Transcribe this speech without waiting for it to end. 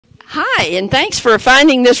Hi, and thanks for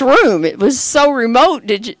finding this room. It was so remote.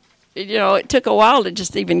 It took a while to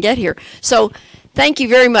just even get here. So thank you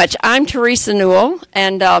very much. I'm Theresa Newell,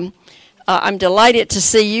 and I'm delighted to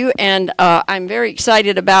see you, and I'm very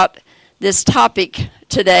excited about this topic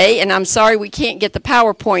today, and I'm sorry we can't get the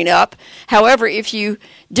PowerPoint up. However, if you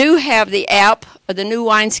do have the app, the new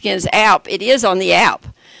Wineskins app, it is on the app.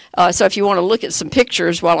 So if you want to look at some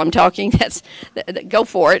pictures while I'm talking, go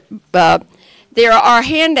for it. There are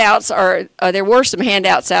handouts, or there were some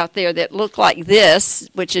handouts out there that look like this,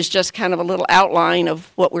 which is just kind of a little outline of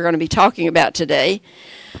what we're going to be talking about today.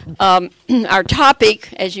 Our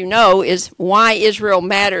topic, as you know, is why Israel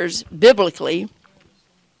matters biblically.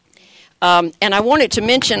 And I wanted to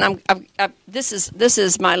mention, this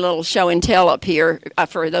is my little show and tell up here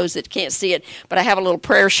for those that can't see it, but I have a little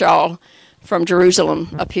prayer shawl from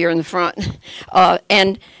Jerusalem up here in the front.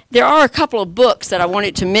 And there are a couple of books that I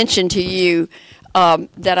wanted to mention to you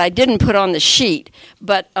that I didn't put on the sheet.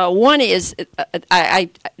 But one is,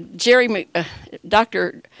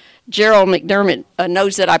 Dr. Gerald McDermott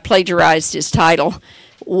knows that I plagiarized his title.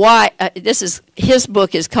 His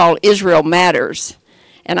book is called Israel Matters.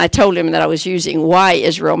 And I told him that I was using Why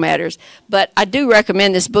Israel Matters. But I do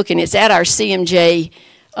recommend this book, and it's at our CMJ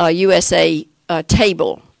USA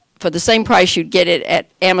table. For the same price you'd get it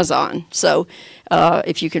at Amazon. So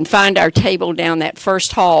if you can find our table down that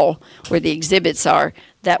first hall where the exhibits are,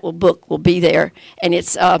 that book will be there. And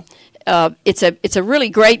it's a really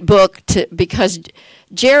great book because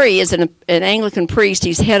Jerry is an Anglican priest.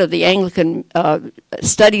 He's head of the Anglican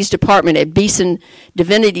Studies Department at Beeson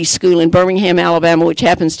Divinity School in Birmingham, Alabama, which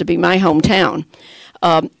happens to be my hometown.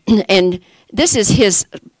 And this is his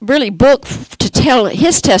really book to tell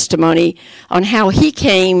his testimony on how he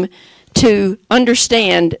came to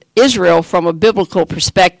understand Israel from a biblical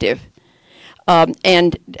perspective,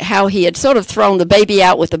 and how he had sort of thrown the baby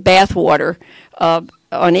out with the bathwater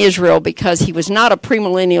on Israel because he was not a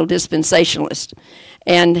premillennial dispensationalist.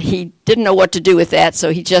 And he didn't know what to do with that,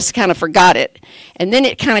 so he just kind of forgot it. And then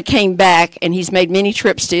it kind of came back, and he's made many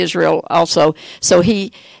trips to Israel also. So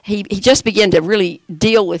he just began to really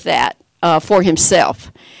deal with that for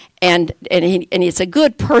himself. And it's a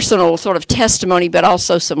good personal sort of testimony, but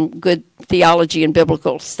also some good theology and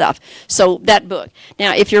biblical stuff. So that book.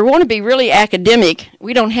 Now, if you want to be really academic,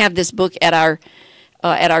 we don't have this book at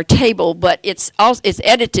our table, but it's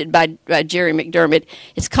edited by Jerry McDermott.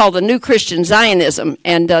 It's called The New Christian Zionism,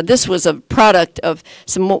 and this was a product of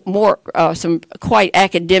some quite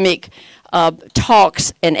academic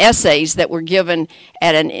talks and essays that were given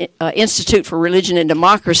at an Institute for Religion and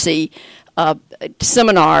Democracy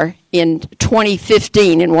seminar in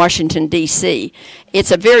 2015 in Washington, D.C. It's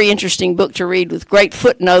a very interesting book to read with great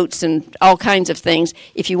footnotes and all kinds of things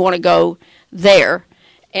if you want to go there.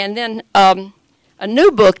 And then a new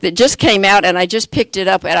book that just came out, and I just picked it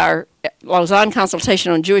up at our Lausanne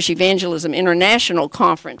Consultation on Jewish Evangelism International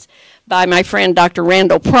Conference by my friend Dr.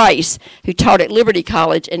 Randall Price, who taught at Liberty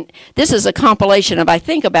College. And this is a compilation of, I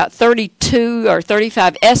think, about 32 or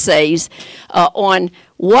 35 essays on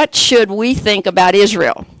what should we think about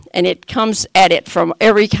Israel. And it comes at it from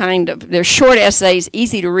every kind of, they're short essays,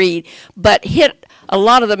 easy to read, but hit a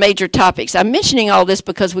lot of the major topics. I'm mentioning all this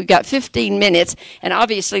because we've got 15 minutes, and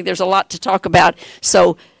obviously there's a lot to talk about,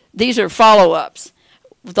 so these are follow-ups.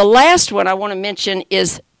 The last one I want to mention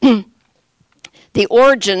is The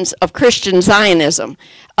Origins of Christian Zionism,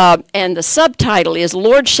 and the subtitle is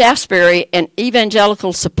Lord Shaftesbury and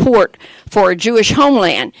Evangelical Support for a Jewish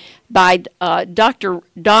Homeland by Dr.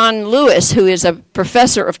 Don Lewis, who is a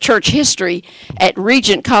professor of church history at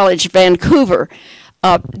Regent College, Vancouver.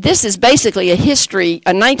 This is basically a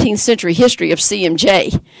 19th century history of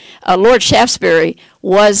CMJ. Lord Shaftesbury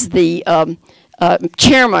was the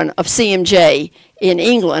chairman of CMJ in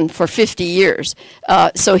England for 50 years.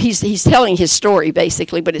 So he's telling his story,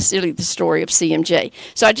 basically, but it's really the story of CMJ.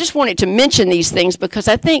 So I just wanted to mention these things because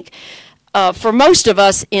I think for most of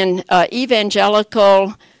us in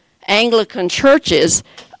evangelical Anglican churches,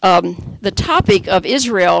 the topic of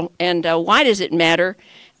Israel and why does it matter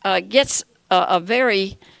gets a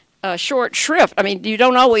very short shrift. I mean, you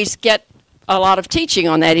don't always get a lot of teaching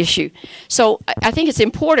on that issue. So I think it's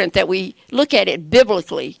important that we look at it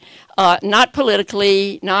biblically, not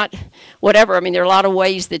politically, not whatever. I mean, there are a lot of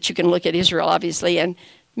ways that you can look at Israel, obviously, and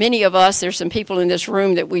many of us, there's some people in this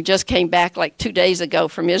room that we just came back like 2 days ago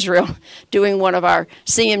from Israel doing one of our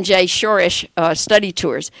CMJ Shoresh study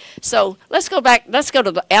tours. So let's go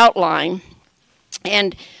to the outline.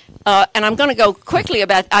 And I'm going to go quickly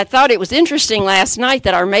I thought it was interesting last night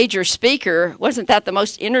that our major speaker, wasn't that the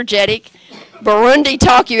most energetic Burundi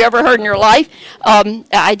talk you ever heard in your life.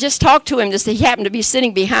 I just talked to him. He happened to be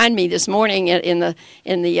sitting behind me this morning in the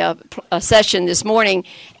session this morning,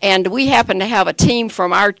 and we happen to have a team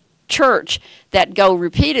from our church that go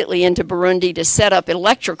repeatedly into Burundi to set up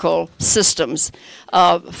electrical systems,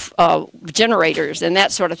 generators and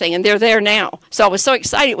that sort of thing, and they're there now. So I was so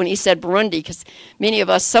excited when he said Burundi, because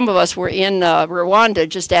some of us were in Rwanda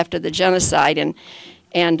just after the genocide, and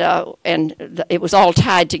it was all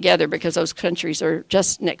tied together because those countries are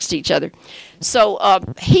just next to each other. So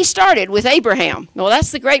he started with Abraham. Well,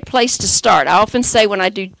 that's the great place to start. I often say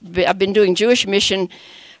I've been doing Jewish mission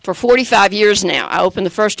for 45 years now. I opened the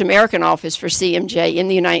first American office for CMJ in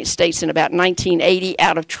the United States in about 1980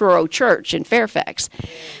 out of Truro Church in Fairfax.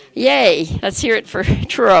 Yay! Let's hear it for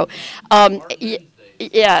Truro.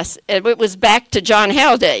 Yes, it was back to John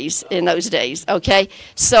Howe days in those days, okay?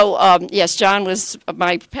 So, yes, John was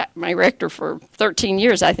my rector for 13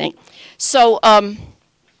 years, I think. So, I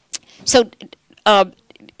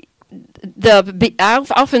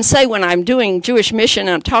often say when I'm doing Jewish mission,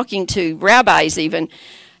 and I'm talking to rabbis even,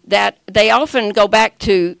 that they tend to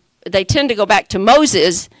go back to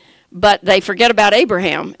Moses, but they forget about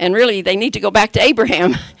Abraham. And really, they need to go back to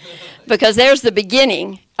Abraham because there's the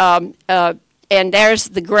beginning, and there's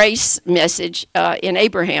the grace message in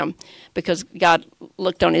Abraham, because God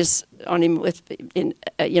looked on him in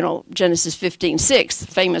Genesis 15:6,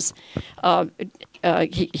 famous.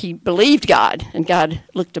 He believed God, and God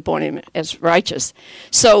looked upon him as righteous.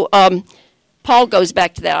 So Paul goes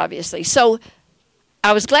back to that, obviously. So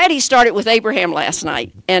I was glad he started with Abraham last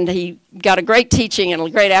night, and he got a great teaching and a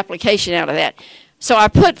great application out of that. So I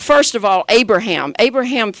put, first of all, Abraham.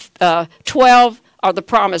 Abraham 12 are the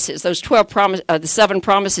promises, those 12 the 7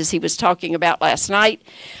 promises he was talking about last night.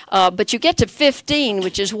 But you get to 15,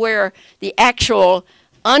 which is where the actual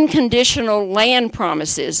unconditional land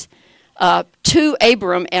promises to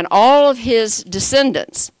Abram and all of his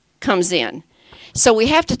descendants comes in. So we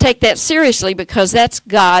have to take that seriously, because that's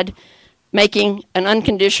God making an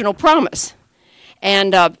unconditional promise.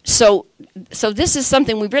 And so this is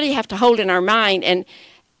something we really have to hold in our mind. And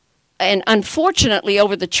unfortunately,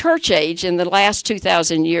 over the church age in the last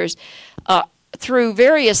 2,000 years, through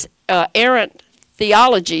various errant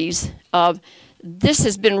theologies, this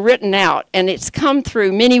has been written out, and it's come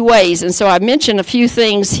through many ways. And so I mentioned a few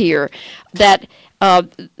things here, that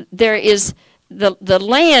there is the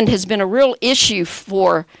land has been a real issue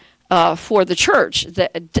for the church.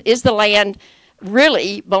 Is the land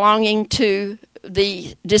really belonging to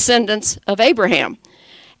the descendants of Abraham?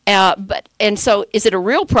 And so is it a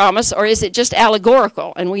real promise, or is it just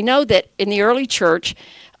allegorical? And we know that in the early church,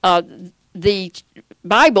 the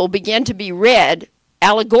Bible began to be read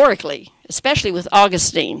allegorically, especially with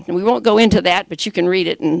Augustine. And we won't go into that, but you can read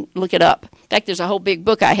it and look it up. In fact, there's a whole big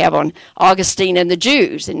book I have on Augustine and the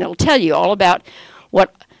Jews, and it'll tell you all about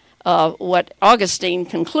what Augustine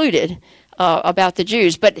concluded about the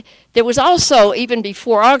Jews. But there was also, even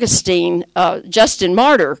before Augustine, Justin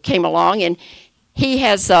Martyr came along, and he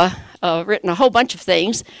has written a whole bunch of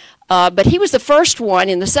things, but he was the first one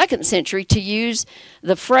in the 2nd century to use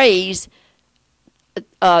the phrase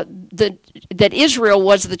that Israel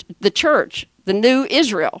was the church, the new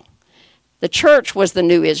Israel. The church was the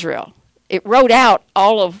new Israel. It wrote out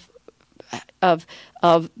all of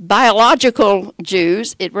biological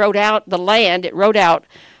Jews. It wrote out the land. It wrote out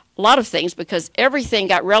a lot of things, because everything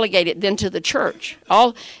got relegated then to the church.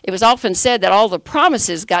 It was often said that all the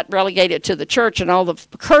promises got relegated to the church, and all the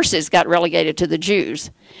curses got relegated to the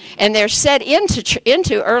Jews. And they're set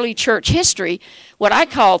into early church history what I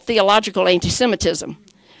call theological anti-Semitism,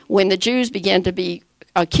 when the Jews began to be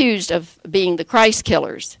accused of being the Christ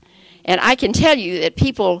killers. And I can tell you that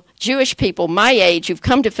Jewish people my age who've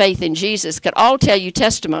come to faith in Jesus could all tell you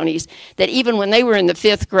testimonies that even when they were in the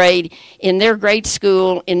 5th grade, in their grade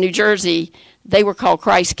school in New Jersey, they were called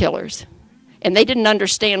Christ killers. And they didn't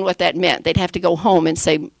understand what that meant. They'd have to go home and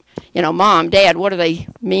say, Mom, Dad, what do they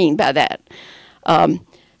mean by that?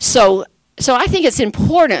 So I think it's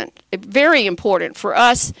important, very important for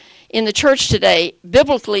us in the church today,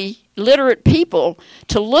 biblically literate people,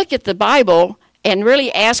 to look at the Bible and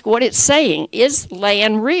really ask what it's saying. Is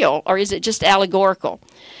land real, or is it just allegorical?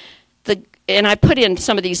 And I put in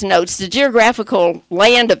some of these notes. The geographical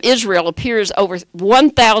land of Israel appears over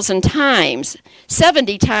 1,000 times,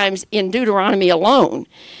 70 times in Deuteronomy alone.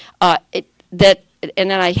 And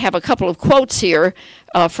then I have a couple of quotes here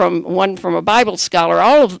from a Bible scholar.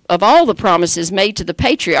 Of all the promises made to the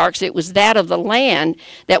patriarchs, it was that of the land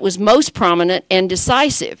that was most prominent and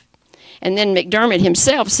decisive. And then McDermott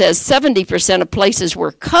himself says 70% of places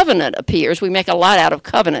where covenant appears, we make a lot out of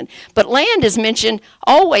covenant. But land is mentioned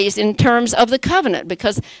always in terms of the covenant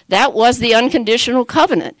because that was the unconditional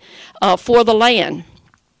covenant for the land.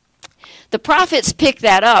 The prophets pick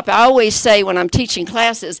that up. I always say when I'm teaching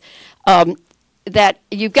classes that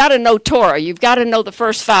you've got to know Torah. You've got to know the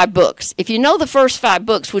first 5 books. If you know the first 5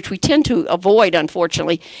 books, which we tend to avoid,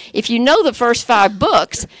 unfortunately, if you know the first 5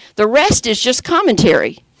 books, the rest is just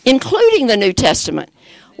commentary, including the New Testament.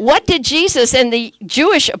 What did Jesus and the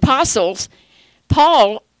Jewish apostles,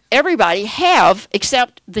 Paul, everybody, have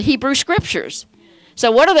except the Hebrew Scriptures? So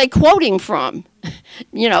what are they quoting from?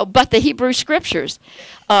 But the Hebrew Scriptures.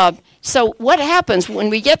 So what happens when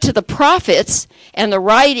we get to the prophets and the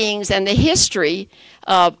writings and the history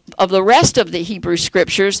of the rest of the Hebrew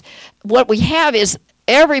Scriptures, what we have is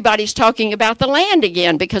everybody's talking about the land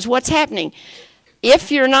again, because what's happening?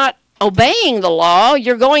 If you're not obeying the law,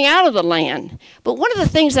 you're going out of the land. But one of the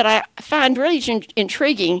things that I find really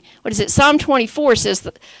intriguing, Psalm 24 says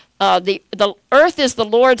that the earth is the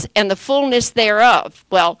Lord's and the fullness thereof.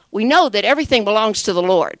 Well, we know that everything belongs to the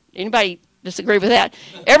Lord. Anybody disagree with that?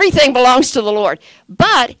 Everything belongs to the Lord.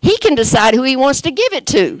 But he can decide who he wants to give it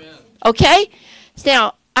to. Okay?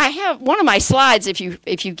 Now, I have one of my slides, if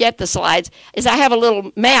you get the slides, is I have a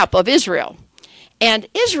little map of Israel. And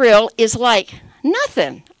Israel is like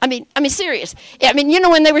nothing. I mean, serious.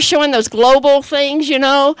 When they were showing those global things,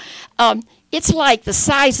 it's like the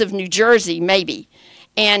size of New Jersey, maybe.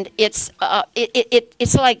 And it's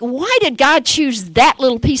like, why did God choose that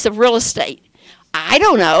little piece of real estate? I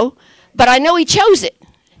don't know, but I know he chose it.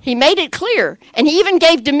 He made it clear. And he even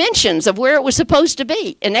gave dimensions of where it was supposed to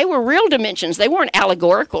be. And they were real dimensions. They weren't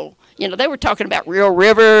allegorical. They were talking about real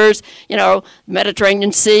rivers,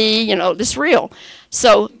 Mediterranean Sea, this real.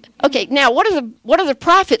 So, okay, now what are the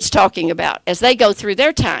prophets talking about as they go through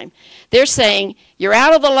their time? They're saying, you're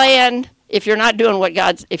out of the land if you're not doing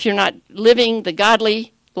if you're not living the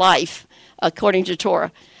godly life according to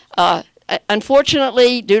Torah.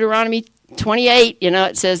 Unfortunately, Deuteronomy 28,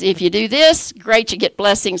 it says, if you do this, great, you get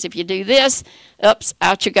blessings. If you do this, oops,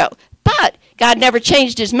 out you go. But God never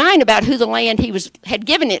changed his mind about who the land he had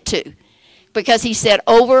given it to, because he said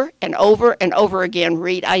over and over and over again,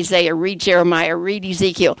 read Isaiah, read Jeremiah, read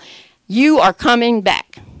Ezekiel, you are coming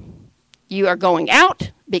back. You are going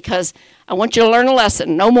out because I want you to learn a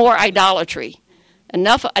lesson. No more idolatry.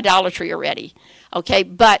 Enough idolatry already. Okay,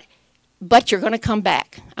 but you're going to come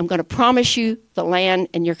back. I'm going to promise you the land,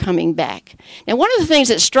 and you're coming back. Now, one of the things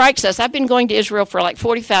that strikes us, I've been going to Israel for like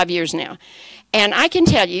 45 years now, and I can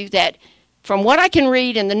tell you that from what I can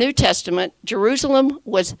read in the New Testament, Jerusalem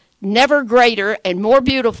was never greater and more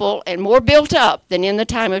beautiful and more built up than in the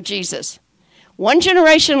time of Jesus. One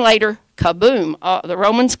generation later, kaboom, the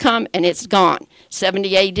Romans come and it's gone.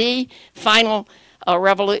 70 A.D., final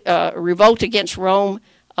revolt against Rome,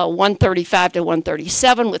 135 to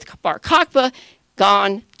 137 with Bar Kokhba,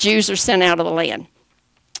 gone. Jews are sent out of the land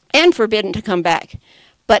and forbidden to come back.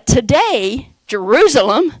 But today,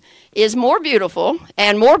 Jerusalem is more beautiful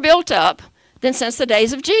and more built up than since the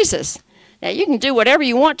days of Jesus. Now, you can do whatever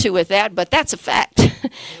you want to with that, but that's a fact.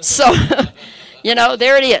 So,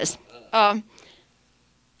 there it is.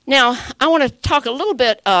 Now, I want to talk a little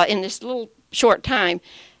bit in this little short time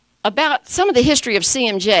about some of the history of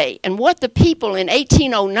CMJ and what the people in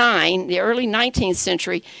 1809, the early 19th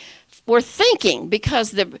century, were thinking,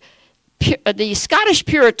 because the Scottish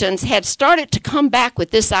Puritans had started to come back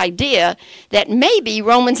with this idea that maybe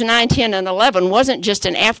Romans 9, 10, and 11 wasn't just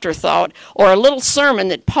an afterthought or a little sermon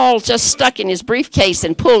that Paul just stuck in his briefcase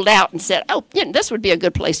and pulled out and said, oh, this would be a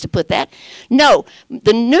good place to put that. No,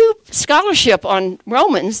 the new scholarship on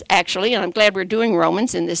Romans, actually, and I'm glad we're doing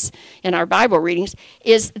Romans in our Bible readings,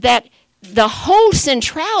 is that the whole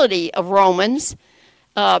centrality of Romans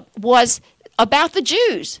was about the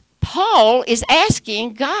Jews. Paul is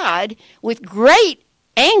asking God with great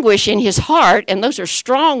anguish in his heart, and those are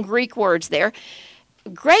strong Greek words there,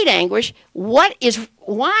 great anguish,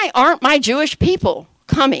 why aren't my Jewish people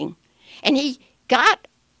coming? And God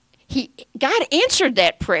answered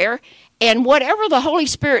that prayer, and whatever the Holy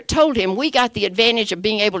Spirit told him, we got the advantage of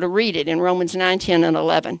being able to read it in Romans 9, 10, and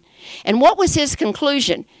 11. And what was his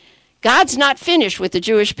conclusion? God's not finished with the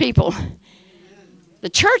Jewish people. The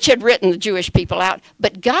church had written the Jewish people out,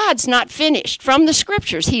 but God's not finished. From the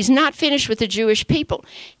scriptures, he's not finished with the Jewish people.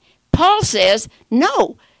 Paul says,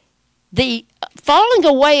 no, the falling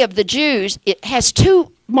away of the Jews, it has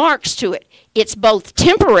two marks to it. It's both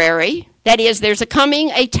temporary, that is, there's a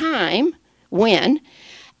time when,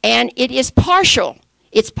 and it is partial.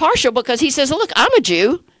 It's partial because he says, look, I'm a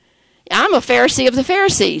Jew. I'm a Pharisee of the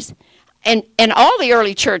Pharisees. And all the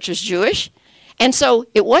early church was Jewish. And so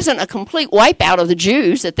it wasn't a complete wipeout of the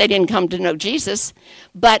Jews that they didn't come to know Jesus,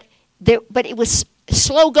 but it was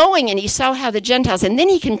slow going, and he saw how the Gentiles, and then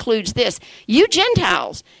he concludes this: you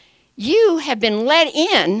Gentiles, you have been let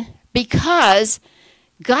in because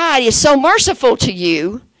God is so merciful to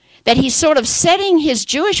you that he's sort of setting his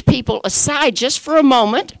Jewish people aside just for a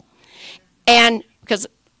moment, and because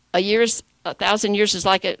 1,000 years is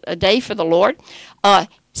like a day for the Lord,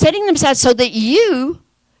 setting them aside so that you,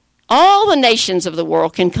 all the nations of the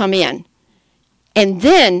world, can come in, and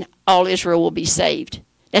then all Israel will be saved.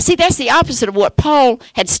 Now see, that's the opposite of what Paul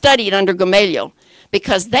had studied under Gamaliel,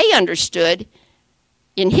 because they understood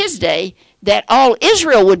in his day that all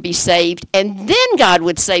Israel would be saved, and then God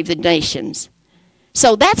would save the nations.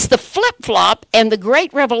 So that's the flip-flop and the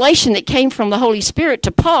great revelation that came from the Holy Spirit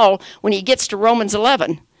to Paul when he gets to Romans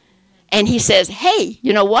 11. And he says, hey,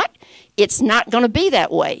 you know what? It's not going to be that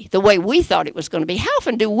way, the way we thought it was going to be. How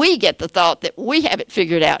often do we get the thought that we have it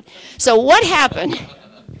figured out? So what happened?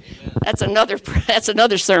 That's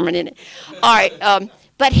another sermon in it. All right,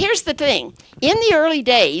 but here's the thing. In the early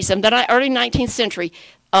days, the early 19th century,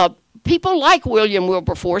 people like William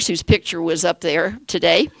Wilberforce, whose picture was up there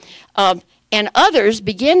today, and others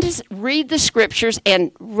began to read the scriptures,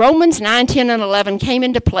 and Romans 9, 10, and 11 came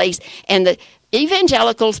into place, and the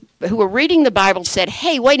evangelicals who were reading the Bible said,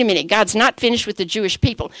 hey, wait a minute, God's not finished with the Jewish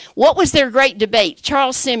people. What was their great debate?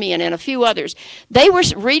 Charles Simeon and a few others. They were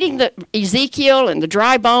reading the Ezekiel and the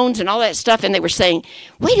dry bones and all that stuff, and they were saying,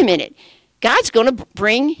 wait a minute, God's going to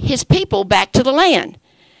bring his people back to the land.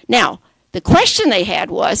 Now, the question they had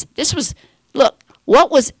was, look,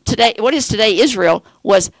 what is today Israel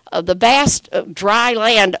was the vast dry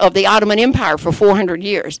land of the Ottoman Empire for 400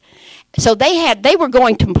 years. So they were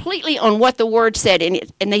going completely on what the word said,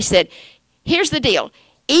 and they said, here's the deal.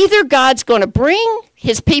 Either God's going to bring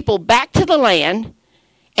his people back to the land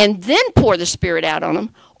and then pour the Spirit out on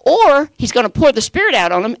them, or he's going to pour the Spirit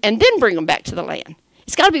out on them and then bring them back to the land.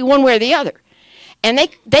 It's got to be one way or the other. And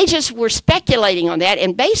they just were speculating on that,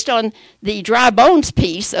 and based on the dry bones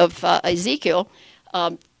piece of Ezekiel,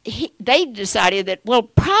 they decided that, well,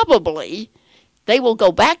 probably they will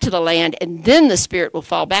go back to the land, and then the Spirit will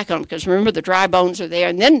fall back on them. Because remember, the dry bones are there,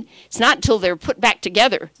 and then it's not until they're put back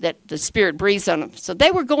together that the Spirit breathes on them. So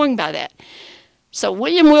they were going by that. So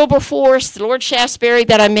William Wilberforce, the Lord Shaftesbury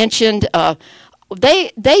that I mentioned,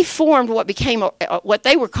 they formed what became what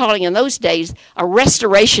they were calling in those days a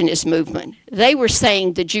restorationist movement. They were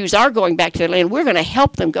saying the Jews are going back to their land. We're going to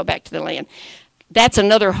help them go back to the land. That's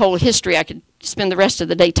another whole history I could spend the rest of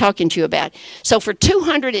the day talking to you about. So for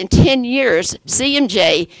 210 years,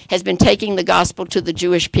 CMJ has been taking the gospel to the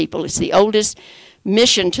Jewish people. It's the oldest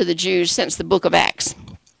mission to the Jews since the book of Acts.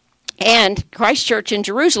 And Christ Church in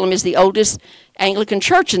Jerusalem is the oldest Anglican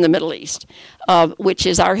church in the Middle East, which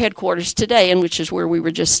is our headquarters today, and which is where we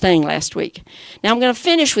were just staying last week. Now I'm going to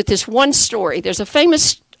finish with this one story. There's a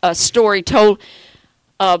famous story told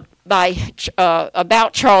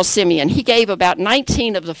about Charles Simeon. He gave about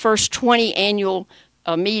 19 of the first 20 annual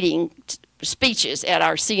meeting speeches at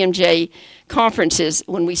our CMJ conferences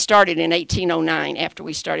when we started in 1809, after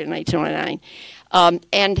we started in 1809.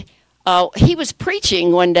 He was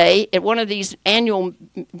preaching one day at one of these annual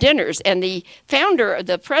dinners, and the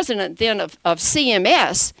president then of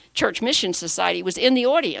CMS, Church Mission Society, was in the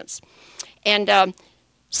audience. And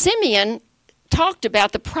Simeon talked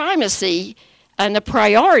about the primacy and the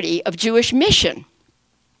priority of Jewish mission.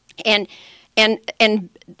 And the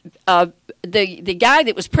guy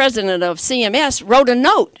that was president of CMS wrote a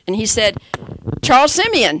note, and he said, Charles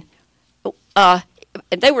Simeon,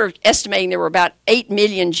 they were estimating there were about 8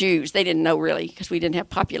 million Jews. They didn't know really, because we didn't have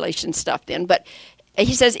population stuff then. But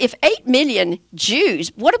he says, if 8 million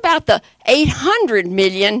Jews, what about the 800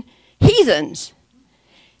 million heathens?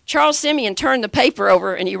 Charles Simeon turned the paper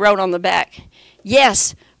over and he wrote on the back,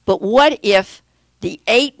 yes, but what if the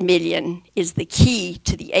 8 million is the key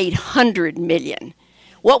to the 800 million?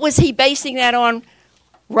 What was he basing that on?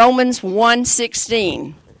 Romans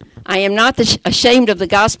 1:16. I am not ashamed of the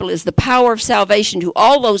gospel, is the power of salvation to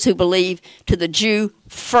all those who believe, to the Jew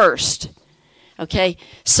first. Okay?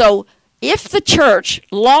 So if the church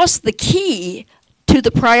lost the key to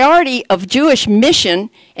the priority of Jewish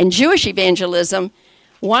mission and Jewish evangelism,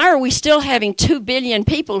 why are we still having 2 billion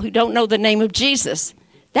people who don't know the name of Jesus?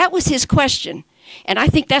 That was his question. And I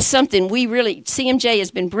think that's something CMJ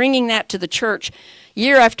has been bringing that to the church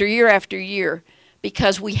year after year after year,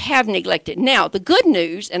 because we have neglected. Now, the good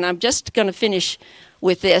news, and I'm just going to finish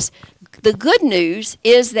with this, the good news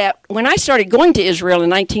is that when I started going to Israel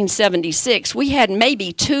in 1976, we had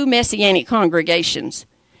maybe 2 Messianic congregations.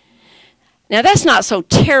 Now, that's not so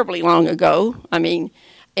terribly long ago. I mean,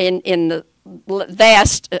 in the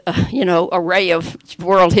vast, array of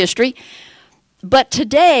world history. But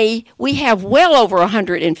today, we have well over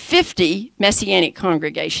 150 Messianic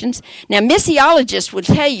congregations. Now, missiologists would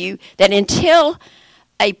tell you that until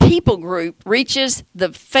a people group reaches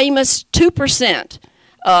the famous 2%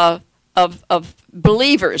 of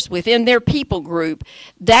believers within their people group,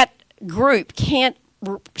 that group can't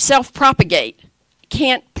self-propagate,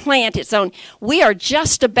 can't plant its own. We are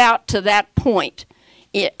just about to that point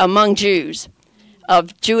among Jews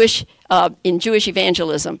of in Jewish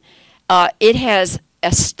evangelism. It has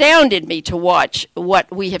astounded me to watch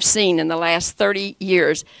what we have seen in the last 30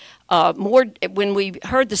 years. When we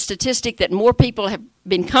heard the statistic that more people have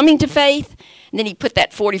been coming to faith, and then he put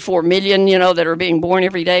that 44 million, that are being born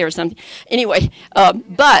every day or something. Anyway,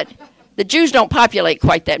 but the Jews don't populate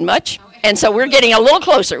quite that much, and so we're getting a little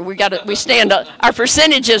closer. Our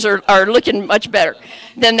percentages are looking much better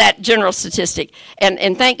than that general statistic,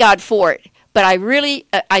 and thank God for it. But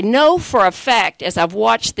I know for a fact, as I've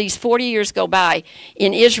watched these 40 years go by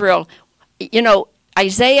in Israel,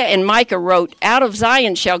 Isaiah and Micah wrote, "Out of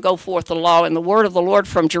Zion shall go forth the law and the word of the Lord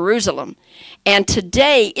from Jerusalem." And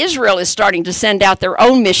today, Israel is starting to send out their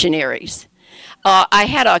own missionaries. I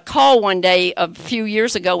had a call one day a few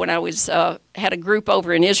years ago when I had a group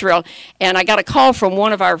over in Israel, and I got a call from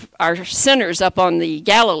one of our centers up on the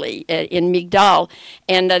Galilee in Migdal,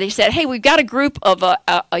 and they said, "Hey, we've got a group of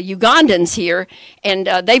Ugandans here, and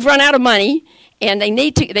they've run out of money, and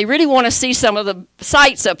they really want to see some of the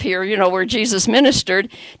sites up here, where Jesus ministered.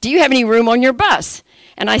 Do you have any room on your bus?"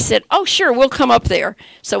 And I said, "Oh, sure, we'll come up there."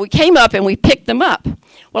 So we came up and we picked them up.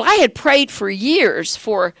 Well, I had prayed for years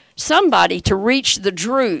for somebody to reach the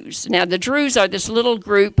Druze. Now, the Druze are this little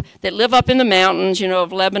group that live up in the mountains,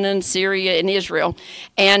 of Lebanon, Syria, and Israel.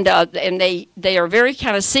 And they are very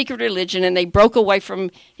kind of secret religion, and they broke away from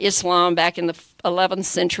Islam back in the 11th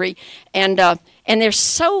century. And they're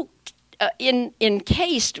so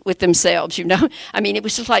encased with themselves, I mean, it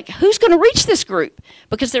was just like, who's going to reach this group?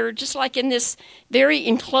 Because they're just like in this very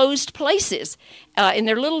enclosed places, in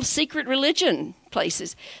their little secret religion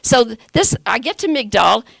places. So I get to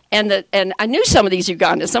Migdal, and I knew some of these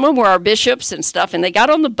Ugandans. Some of them were our bishops and stuff, and they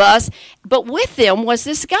got on the bus, but with them was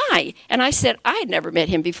this guy. And I said, I had never met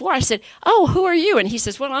him before. I said, "Oh, who are you?" And he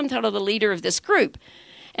says, "Well, I'm kind of the leader of this group."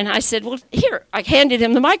 And I said, "Well, here." I handed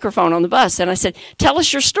him the microphone on the bus, and I said, "Tell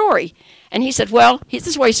us your story." And he said, "Well," this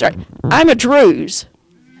is where he started, "I'm a Druze."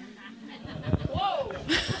 Whoa.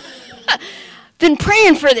 Been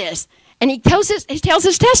praying for this. And he tells his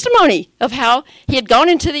testimony of how he had gone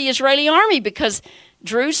into the Israeli army, because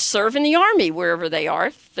Druze serve in the army wherever they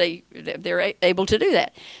are, if they're able to do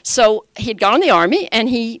that. So he had gone in the army, and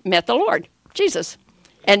he met the Lord, Jesus.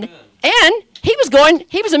 And he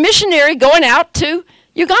was a missionary going out to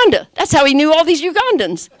Uganda. That's how he knew all these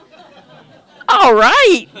Ugandans. All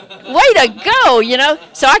right. Way to go,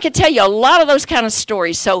 So I could tell you a lot of those kind of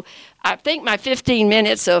stories. So I think my 15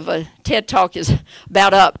 minutes of a TED Talk is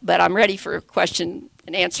about up, but I'm ready for a question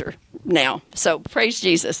and answer now. So praise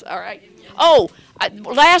Jesus. All right. Oh,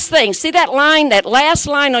 last thing. See that last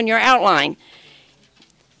line on your outline?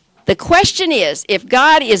 The question is, if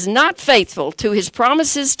God is not faithful to his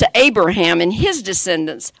promises to Abraham and his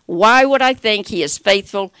descendants, why would I think he is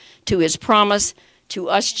faithful to his promise to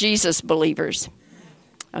us Jesus believers?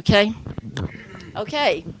 Okay?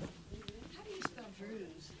 Okay. How do you spell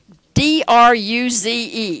Druze?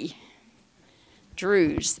 D-R-U-Z-E.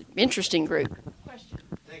 Druze. Interesting group. Question.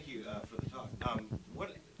 Thank you for the talk.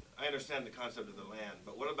 I understand the concept of the land,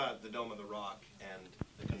 but what about the Dome of the Rock and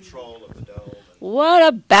the control of the dome? What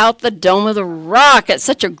about the Dome of the Rock? That's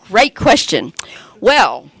such a great question.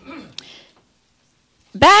 Well,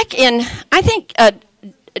 back in, I think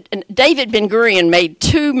David Ben-Gurion made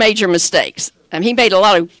two major mistakes. He made a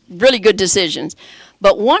lot of really good decisions.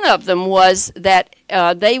 But one of them was that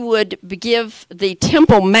they would give the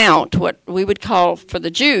Temple Mount, what we would call for the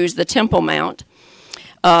Jews the Temple Mount,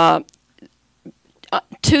 to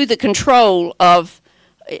the control of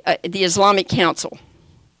the Islamic Council.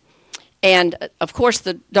 And, of course,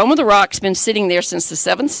 the Dome of the Rock's been sitting there since the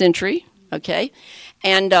 7th century, okay?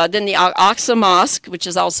 And then the Al-Aqsa Mosque, which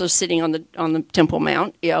is also sitting on the Temple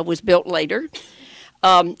Mount, was built later.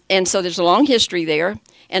 And so there's a long history there.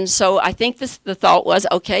 And so I think the thought was,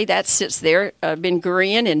 okay, that sits there.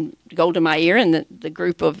 Ben-Gurion and Golda Meir and the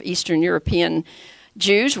group of Eastern European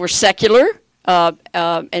Jews were secular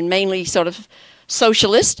and mainly sort of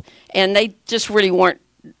socialist, and they just really weren't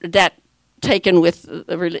that taken with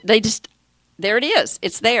the religion. there it is.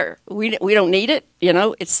 It's there. We don't need it.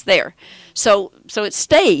 It's there. So it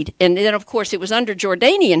stayed. And then, of course, it was under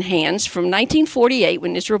Jordanian hands from 1948,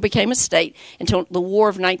 when Israel became a state, until the War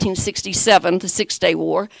of 1967, the Six-Day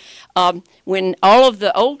War, when all of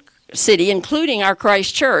the old city, including our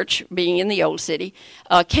Christ Church, being in the old city,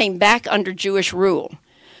 came back under Jewish rule.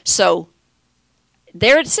 So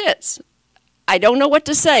there it sits. I don't know what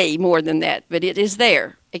to say more than that, but it is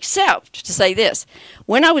there, except to say this.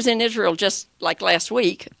 When I was in Israel just like last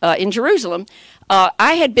week, in Jerusalem,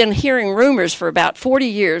 I had been hearing rumors for about 40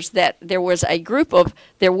 years that there was a group of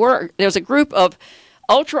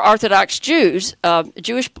ultra-Orthodox Jews,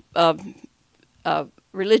 Jewish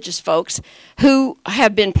religious folks, who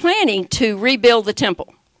have been planning to rebuild the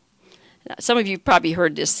temple. Some of you probably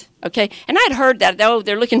heard this, okay? And I'd heard that,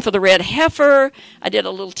 they're looking for the red heifer. I did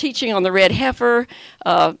a little teaching on the red heifer,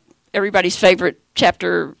 everybody's favorite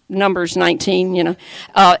chapter, Numbers 19,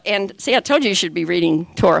 and see, I told you should be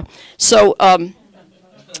reading Torah. So,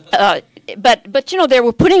 but they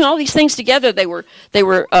were putting all these things together. They were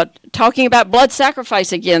talking about blood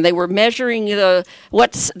sacrifice again. They were measuring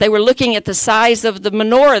they were looking at the size of the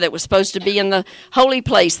menorah that was supposed to be in the holy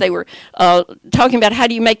place. They were talking about how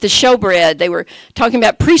do you make the showbread. They were talking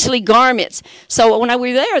about priestly garments. So when I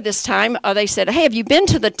was there this time, they said, "Hey, have you been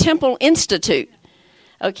to the Temple Institute?"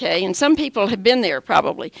 Okay, and some people have been there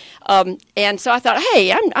probably. And so I thought,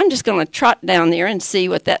 hey, I'm just going to trot down there and see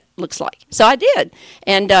what that looks like. So I did.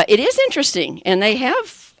 And it is interesting. And they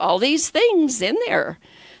have all these things in there.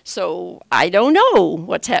 So I don't know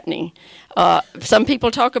what's happening. Some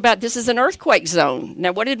people talk about this is an earthquake zone.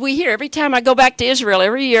 Now, what did we hear? Every time I go back to Israel,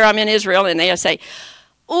 every year I'm in Israel, and they say,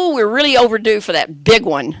 oh, we're really overdue for that big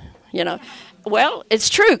one, Well, it's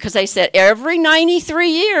true, because they said every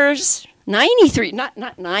 93 years... 93, not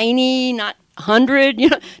 90, not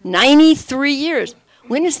 100, 93 years.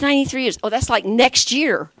 When is 93 years? Oh, that's like next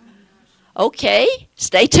year. Okay,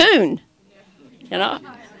 stay tuned.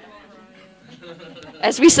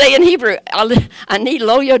 As we say in Hebrew, I need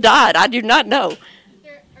lo yodad. I do not know.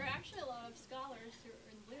 There are actually a lot of scholars who are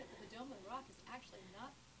in the belief that the Dome of the Rock is actually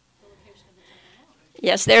not the location of the Temple Mount.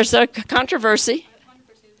 Yes, there's a controversy. The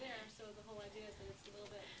controversy is there, so the whole idea is that it's a little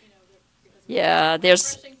bit, because yeah,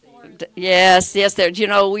 there's... Yes,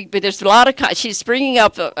 but there's a lot of, she's bringing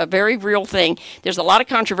up a very real thing. There's a lot of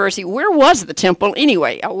controversy. Where was the temple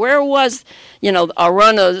anyway? Where was,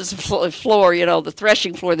 Araunah's floor, the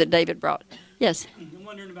threshing floor that David brought? Yes? I'm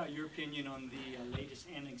wondering about your opinion on the latest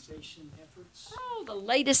annexation efforts. Oh, the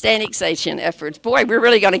latest annexation efforts. Boy, we're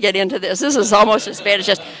really going to get into this. This is almost as bad as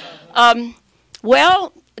just,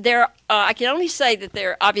 well, I can only say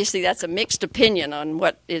that obviously that's a mixed opinion on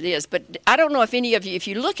what it is, but I don't know if any of you, if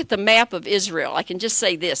you look at the map of Israel, I can just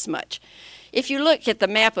say this much. If you look at the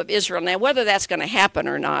map of Israel, now whether that's going to happen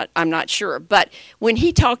or not, I'm not sure, but when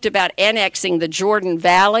he talked about annexing the Jordan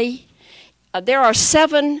Valley, there are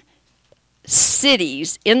 7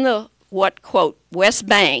 cities in the, quote, West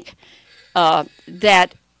Bank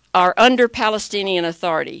that are under Palestinian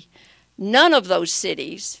authority. None of those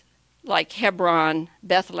cities, like Hebron,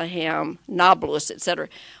 Bethlehem, Nablus, etc.,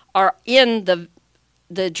 are in the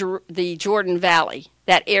Jordan Valley,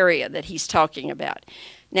 that area that he's talking about.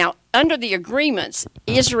 Now, under the agreements,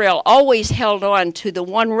 Israel always held on to the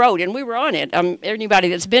one road, and we were on it. Anybody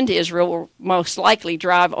that's been to Israel will most likely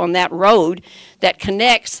drive on that road that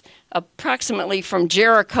connects approximately from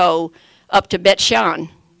Jericho up to Bet-Shan,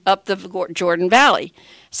 up the Jordan Valley.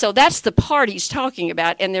 So that's the part he's talking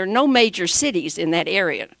about, and there are no major cities in that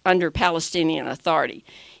area under Palestinian authority.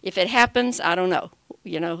 If it happens, I don't know.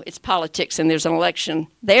 It's politics, and there's an election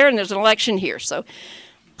there, and there's an election here, so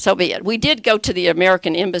be it. We did go to the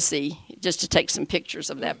American Embassy just to take some pictures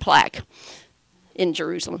of that plaque in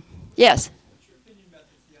Jerusalem. Yes? What's your opinion about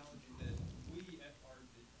the theology that we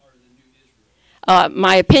are the new Israel?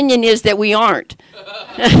 My opinion is that we aren't.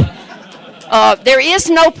 There is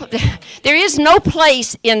no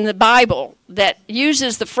place in the Bible that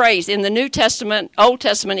uses the phrase, in the New Testament, Old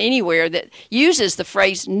Testament, anywhere, that uses the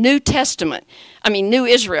phrase New Testament. I mean, New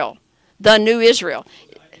Israel, the New Israel. I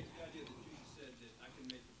get the idea that Jesus said that I can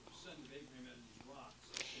make the son of Abraham out of these rocks.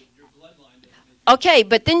 That your bloodline doesn't make you. Okay,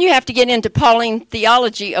 but then you have to get into Pauline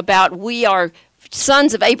theology about we are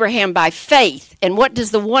sons of Abraham by faith. And what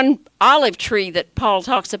does the one olive tree that Paul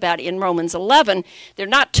talks about in Romans 11, they're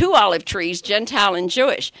not 2 olive trees, Gentile and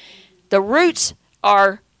Jewish. The roots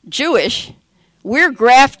are Jewish. We're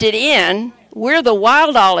grafted in. We're the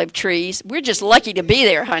wild olive trees. We're just lucky to be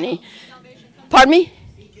there, honey. Pardon me?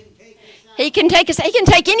 He can take us. He can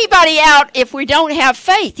take anybody out if we don't have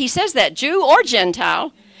faith. He says that, Jew or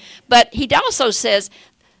Gentile. But he also says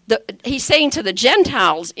he's saying to the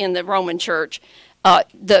Gentiles in the Roman church,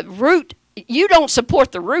 the root, you don't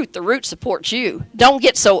support the root supports you. Don't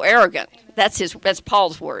get so arrogant. That's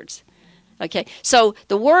Paul's words. Okay, so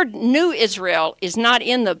the word New Israel is not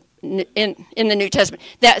in the New Testament.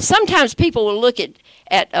 That sometimes people will look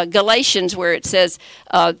at Galatians where it says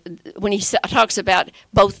when he talks about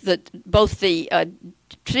both the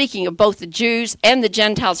speaking of both the Jews and the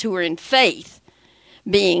Gentiles who are in faith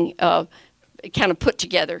being kind of put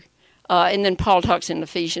together. And then Paul talks in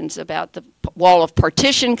Ephesians about the wall of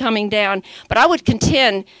partition coming down. But I would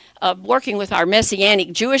contend, working with our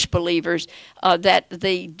Messianic Jewish believers, that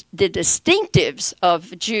the distinctives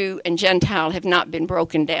of Jew and Gentile have not been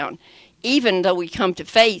broken down. Even though we come to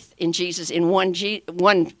faith in Jesus in one,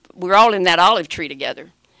 we're all in that olive tree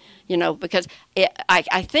together. You know, because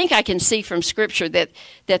I think I can see from Scripture that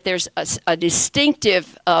there's a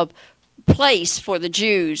distinctive place for the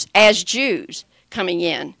Jews as Jews coming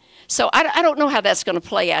in. So I don't know how that's going to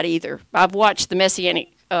play out either. I've watched the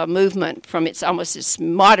Messianic movement from its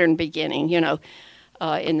modern beginning, you know,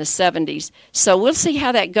 in the 70s. So we'll see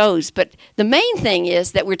how that goes. But the main thing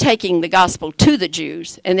is that we're taking the gospel to the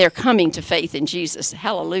Jews, and they're coming to faith in Jesus.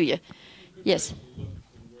 Hallelujah. Yes.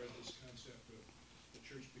 Where this concept of the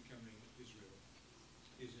church becoming Israel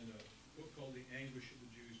is in a book called The Anguish of the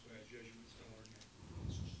Jews by a Jesuit scholar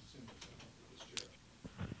named Fitzgerald.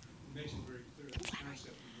 It makes it very clear that this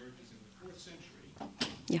concept emerges in the 4th century.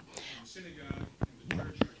 Yeah. And the synagogue and the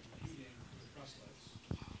church are competing for the proselytes.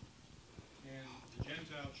 And the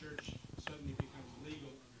Gentile church suddenly becomes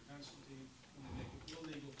legal under Constantine when they make it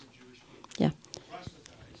illegal for Jewish people Yeah. to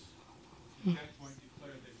proselytize. At that point,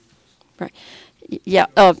 declare they be Muslim. Right. Yeah.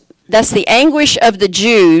 That's The Anguish of the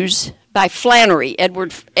Jews by Flannery,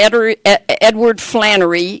 Edward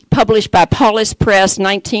Flannery, published by Paulus Press,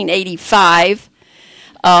 1985.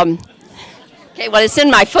 Okay, well, it's in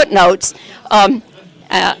my footnotes. I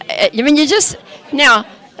mean, you just, now,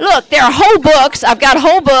 look, there are whole books. I've got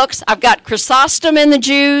whole books. I've got Chrysostom and the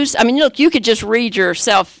Jews. I mean, look, you could just read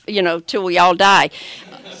yourself, you know, till we all die.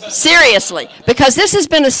 Seriously, because this has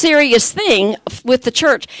been a serious thing with the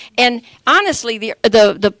church. And honestly, the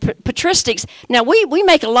patristics, now we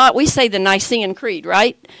make a lot, we say the Nicene Creed,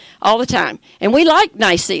 right? All the time. And we like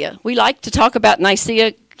Nicaea. We like to talk about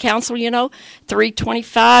Nicaea Council, you know,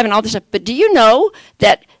 325 and all this stuff. But do you know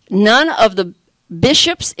that none of the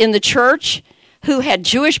bishops in the church who had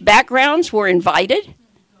Jewish backgrounds were invited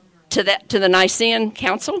to the Nicene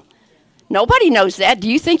Council? Nobody knows that. Do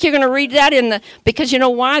you think you're going to read that because you know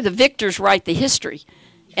why? The victors write the history.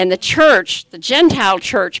 And the church, the Gentile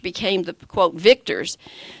church, became the, quote, victors.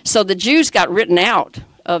 So the Jews got written out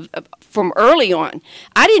from early on.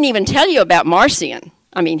 I didn't even tell you about Marcion.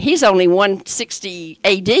 I mean, he's only 160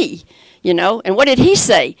 A.D., you know. And what did he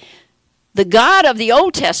say? The God of the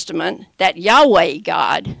Old Testament, that Yahweh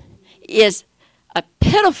God, is a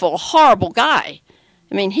pitiful, horrible guy.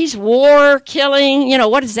 I mean, he's war, killing, you know,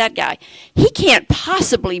 what is that guy? He can't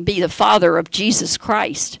possibly be the father of Jesus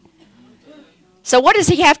Christ. So what does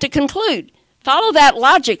he have to conclude? Follow that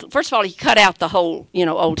logic. First of all, he cut out the whole, you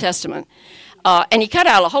know, Old Testament. And he cut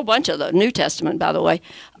out a whole bunch of the New Testament, by the way.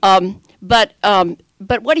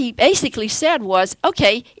 But what he basically said was,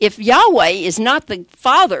 okay, if Yahweh is not the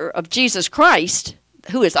father of Jesus Christ,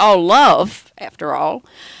 who is all love, after all,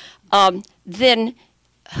 then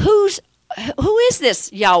who is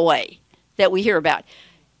this Yahweh that we hear about?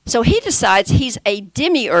 So he decides he's a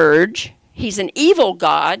demiurge, he's an evil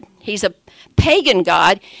god, he's a pagan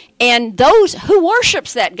god, and those who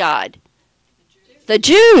worships that god? The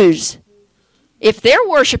Jews. If they're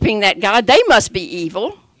worshiping that god, they must be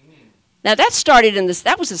evil. Now that started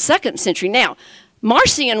that was the 2nd century. Now,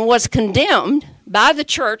 Marcion was condemned by the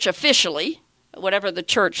church officially, whatever the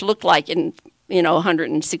church looked like in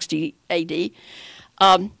 160 A.D.,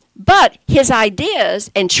 but his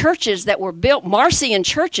ideas and churches that were built, Marcion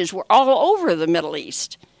churches, were all over the Middle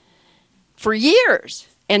East for years.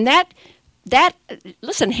 And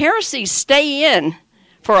listen, heresies stay in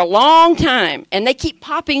for a long time, and they keep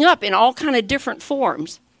popping up in all kind of different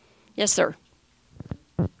forms. Yes, sir.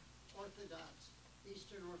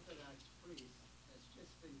 Eastern Orthodox priest has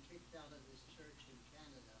just been kicked out of his church in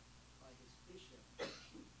Canada by his bishop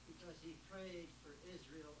because he prayed for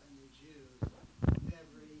Israel and the Jews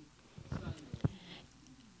every Sunday.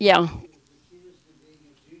 Yeah. He was accused of being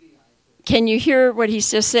a Judaizer. Can you hear what he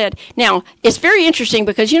just said? Now, it's very interesting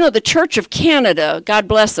because, you know, the Church of Canada, God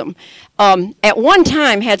bless them, at one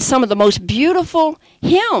time had some of the most beautiful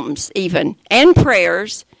hymns even and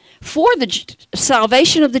prayers for the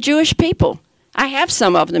salvation of the Jewish people. I have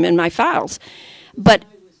some of them in my files. But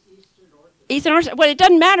Eastern Orthodox. Well, it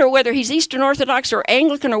doesn't matter whether he's Eastern Orthodox or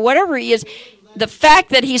Anglican or whatever he is. The fact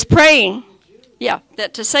that he's praying,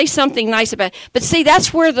 that to say something nice about. But see,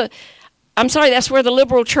 that's where the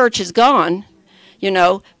liberal church has gone.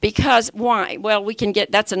 Because why? Well, we can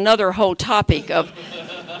get, that's another whole topic of,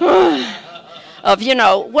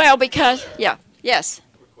 because, yes.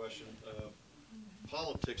 Quick question.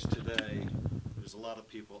 Politics today, there's a lot of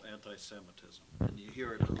people anti-Semitism, and you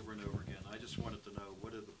hear it over and over again. I just wanted to know,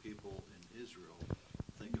 what do the people in Israel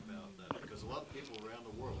think about that? Because a lot of people around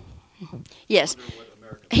the world Yes. wonder what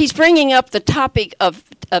America He's bringing up the topic of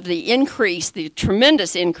the increase, the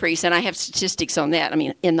tremendous increase, and I have statistics on that. I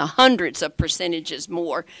mean, in the hundreds of percentages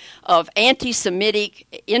more of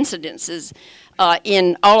anti-Semitic incidences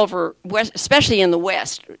in all over, West, especially in the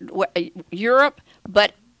West, Europe,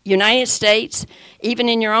 but United States, even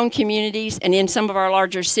in your own communities and in some of our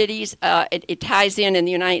larger cities. It ties in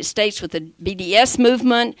the United States with the BDS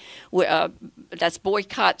movement, that's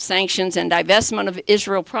boycott, sanctions, and divestment of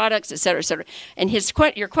Israel products, et cetera, et cetera. And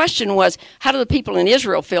your question was, how do the people in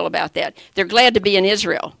Israel feel about that? They're glad to be in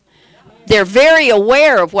Israel. They're very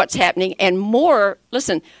aware of what's happening, and more,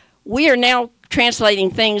 listen, we are now translating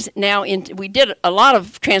things now into, we did a lot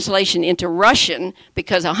of translation into Russian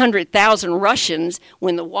because 100,000 Russians,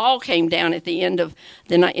 when the wall came down at the end of,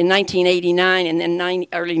 in 1989 and then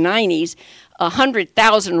early 90s,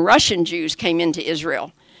 100,000 Russian Jews came into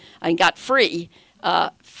Israel and got free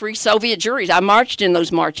Soviet Jewry. I marched in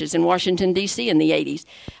those marches in Washington, D.C. in the 80s.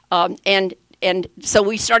 And so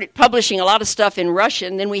we started publishing a lot of stuff in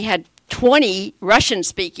Russian. Then we had 20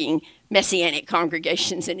 Russian-speaking Messianic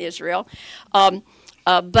congregations in Israel.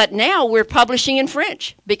 But now we're publishing in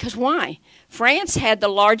French. Because why? France had the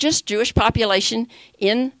largest Jewish population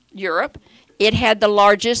in Europe. It had the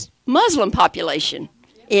largest Muslim population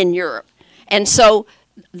in Europe. And so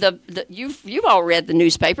you've all read the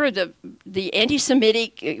newspaper, the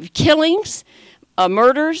anti-Semitic killings,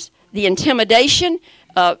 murders, the intimidation,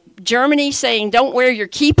 Germany saying don't wear your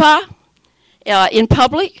kippah in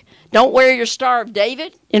public, don't wear your Star of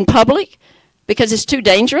David in public because it's too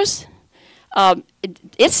dangerous.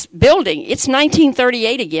 It's building. It's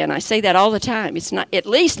 1938 again. I say that all the time. It's not at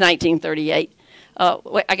least 1938.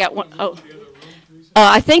 Wait, I got one. Oh.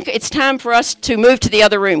 I think it's time for us to move to the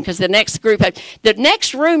other room because the next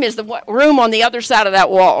room is the room on the other side of that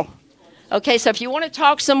wall. Okay, so if you want to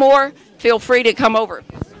talk some more, feel free to come over.